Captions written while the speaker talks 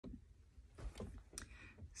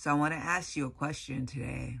So I want to ask you a question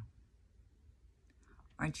today.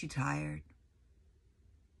 Aren't you tired?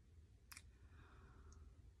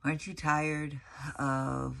 Aren't you tired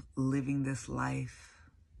of living this life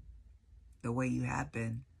the way you have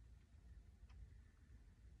been?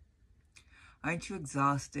 Aren't you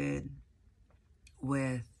exhausted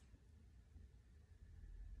with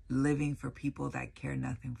living for people that care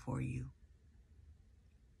nothing for you?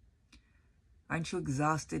 Aren't you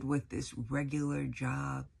exhausted with this regular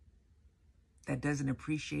job that doesn't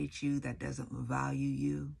appreciate you, that doesn't value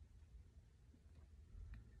you,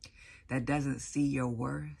 that doesn't see your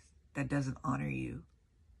worth, that doesn't honor you?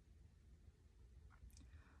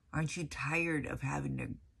 Aren't you tired of having to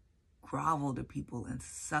grovel to people and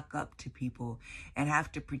suck up to people and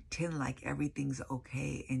have to pretend like everything's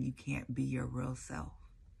okay and you can't be your real self?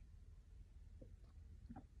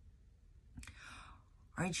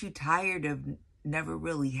 Aren't you tired of never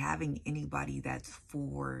really having anybody that's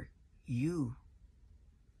for you,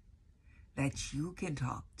 that you can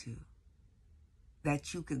talk to,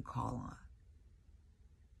 that you can call on,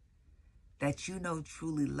 that you know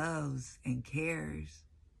truly loves and cares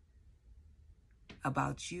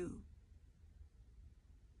about you?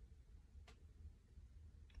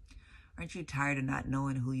 Aren't you tired of not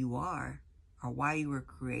knowing who you are or why you were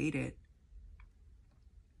created?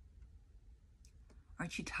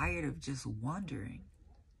 Aren't you tired of just wondering?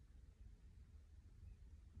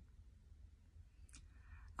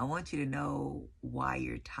 I want you to know why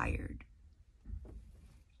you're tired.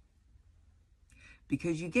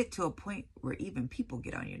 Because you get to a point where even people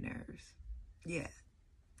get on your nerves. Yeah,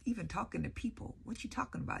 even talking to people. What you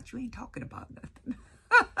talking about? You ain't talking about nothing.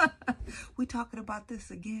 We talking about this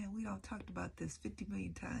again. We don't talked about this 50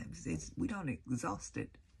 million times. We don't exhaust it.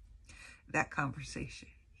 That conversation.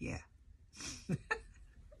 Yeah.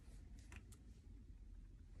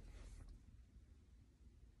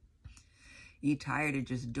 You tired of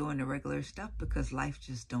just doing the regular stuff because life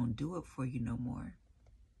just don't do it for you no more.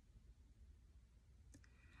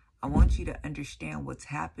 I want you to understand what's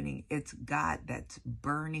happening. It's God that's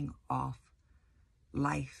burning off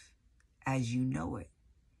life as you know it.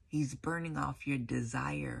 He's burning off your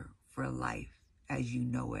desire for life as you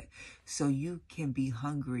know it, so you can be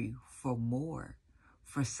hungry for more,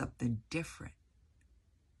 for something different,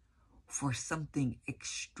 for something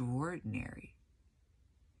extraordinary.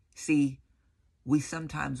 See, we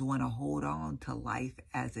sometimes want to hold on to life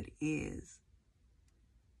as it is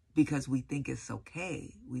because we think it's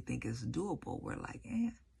okay. We think it's doable. We're like,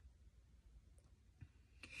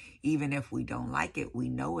 Even if we don't like it, we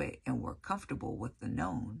know it and we're comfortable with the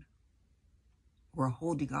known. We're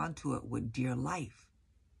holding on to it with dear life.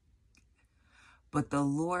 But the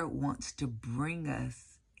Lord wants to bring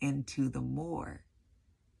us into the more.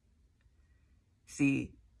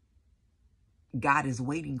 See, God is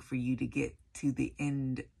waiting for you to get to the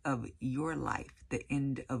end of your life, the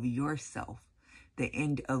end of yourself, the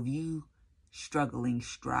end of you struggling,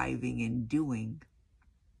 striving, and doing.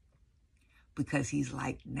 Because he's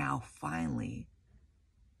like, now finally,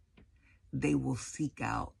 they will seek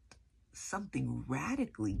out something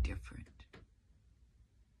radically different,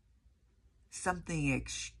 something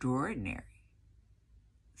extraordinary,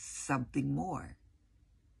 something more.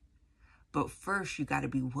 But first, you got to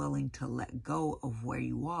be willing to let go of where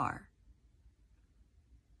you are.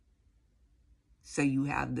 So you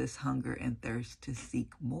have this hunger and thirst to seek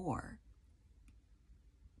more.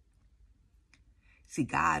 See,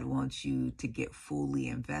 God wants you to get fully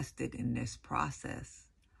invested in this process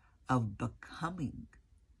of becoming.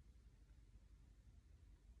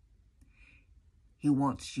 He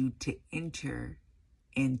wants you to enter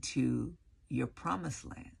into your promised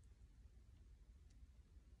land.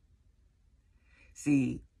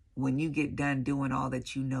 See, when you get done doing all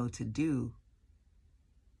that you know to do,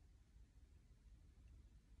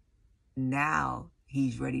 now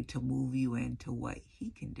he's ready to move you into what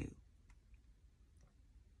he can do.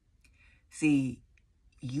 See,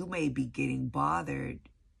 you may be getting bothered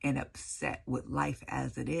and upset with life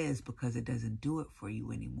as it is because it doesn't do it for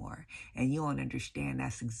you anymore. And you don't understand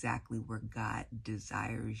that's exactly where God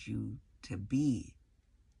desires you to be.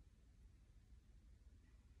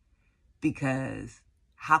 Because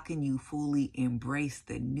how can you fully embrace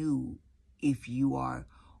the new if you are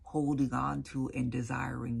holding on to and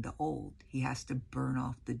desiring the old? He has to burn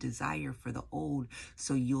off the desire for the old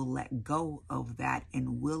so you'll let go of that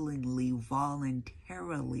and willingly,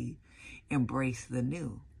 voluntarily embrace the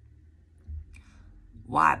new.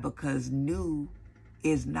 Why? Because new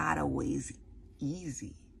is not always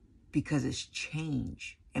easy because it's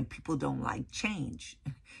change. And people don't like change.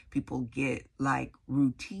 People get like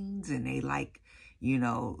routines and they like,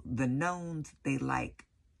 the knowns. They like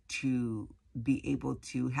to be able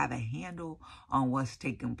to have a handle on what's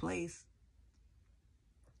taking place.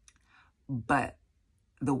 But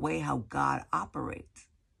the way how God operates,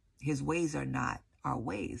 his ways are not our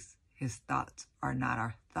ways. His thoughts are not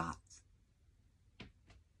our thoughts.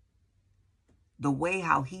 The way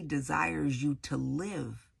how he desires you to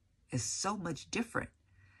live is so much different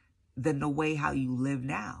than the way how you live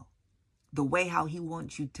now. The way how he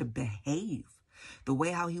wants you to behave, the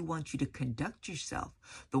way how he wants you to conduct yourself,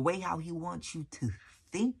 the way how he wants you to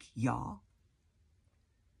think, y'all.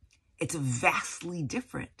 It's vastly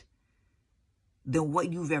different than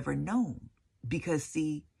what you've ever known. Because,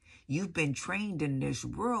 see, you've been trained in this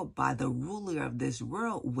world by the ruler of this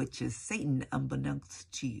world, which is Satan,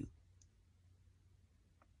 unbeknownst to you.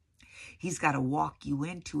 He's got to walk you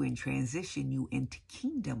into and transition you into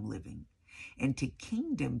kingdom living, into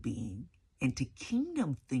kingdom being, into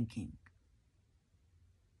kingdom thinking.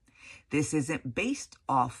 This isn't based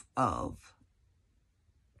off of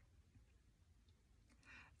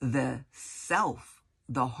the self,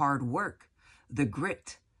 the hard work, the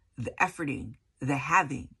grit, the efforting, the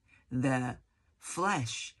having, the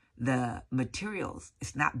flesh, the materials.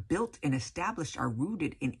 It's not built and established or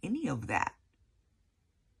rooted in any of that.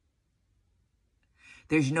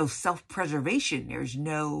 There's no self-preservation. There's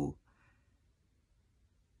no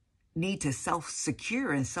need to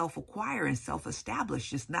self-secure and self-acquire and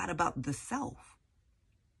self-establish. It's not about the self.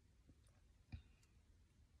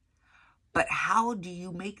 But how do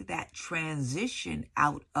you make that transition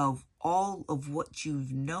out of all of what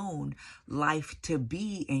you've known life to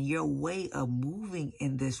be and your way of moving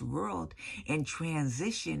in this world and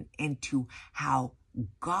transition into how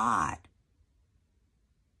God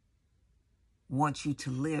wants you to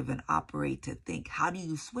live and operate, to think? How do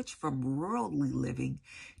you switch from worldly living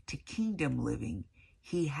to kingdom living?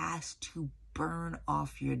 He has to burn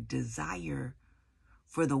off your desire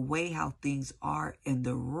for the way how things are in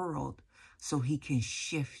the world so he can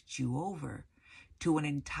shift you over to an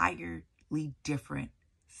entirely different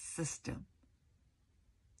system,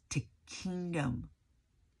 to kingdom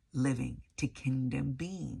living, to kingdom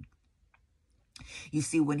being. You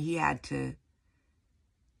see, when he had to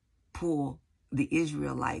pull the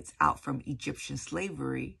Israelites out from Egyptian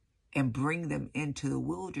slavery and bring them into the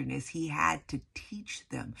wilderness, he had to teach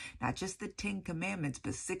them not just the 10 commandments,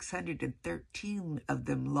 but 613 of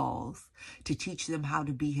them laws to teach them how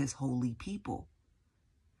to be his holy people.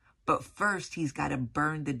 But first, he's got to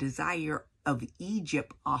burn the desire of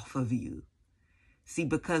Egypt off of you. See,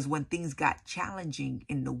 because when things got challenging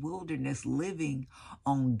in the wilderness, living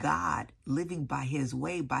on God, living by his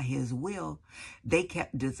way, by his will, they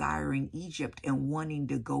kept desiring Egypt and wanting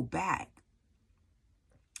to go back.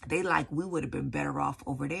 They we would have been better off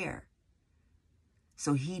over there.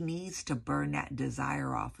 So he needs to burn that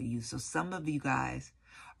desire off of you. So some of you guys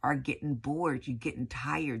are getting bored. You're getting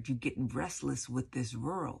tired. You're getting restless with this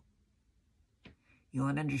world. You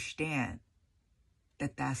don't understand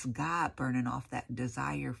that that's God burning off that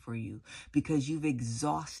desire for you because you've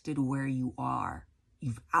exhausted where you are.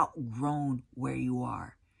 You've outgrown where you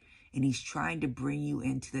are. And he's trying to bring you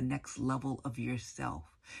into the next level of yourself,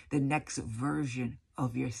 the next version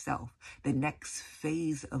of yourself, the next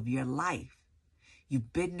phase of your life.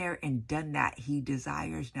 You've been there and done that. He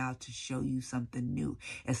desires now to show you something new.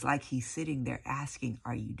 It's like he's sitting there asking,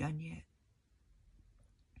 are you done yet?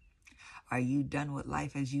 Are you done with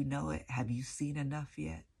life as you know it? Have you seen enough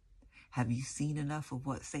yet? Have you seen enough of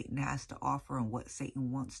what Satan has to offer and what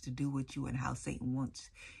Satan wants to do with you and how Satan wants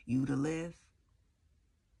you to live?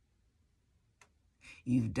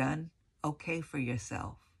 You've done okay for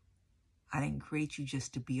yourself. I didn't create you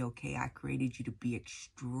just to be okay. I created you to be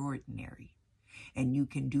extraordinary. And you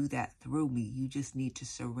can do that through me. You just need to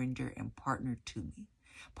surrender and partner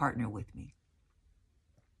with me.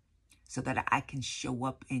 So that I can show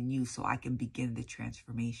up in you, so I can begin the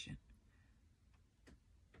transformation.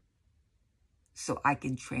 So I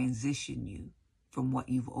can transition you from what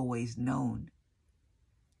you've always known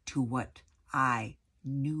to what I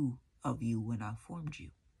knew of you when I formed you.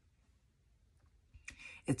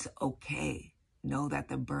 It's okay. Know that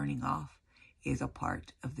the burning off is a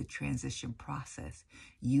part of the transition process.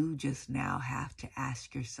 You just now have to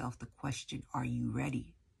ask yourself the question, are you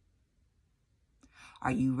ready?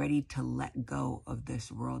 Are you ready to let go of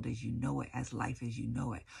this world as you know it, as life as you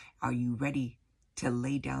know it? Are you ready to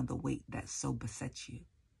lay down the weight that so besets you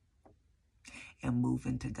and move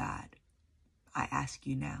into God? I ask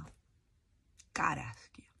you now. God asks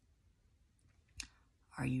you,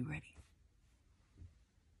 are you ready?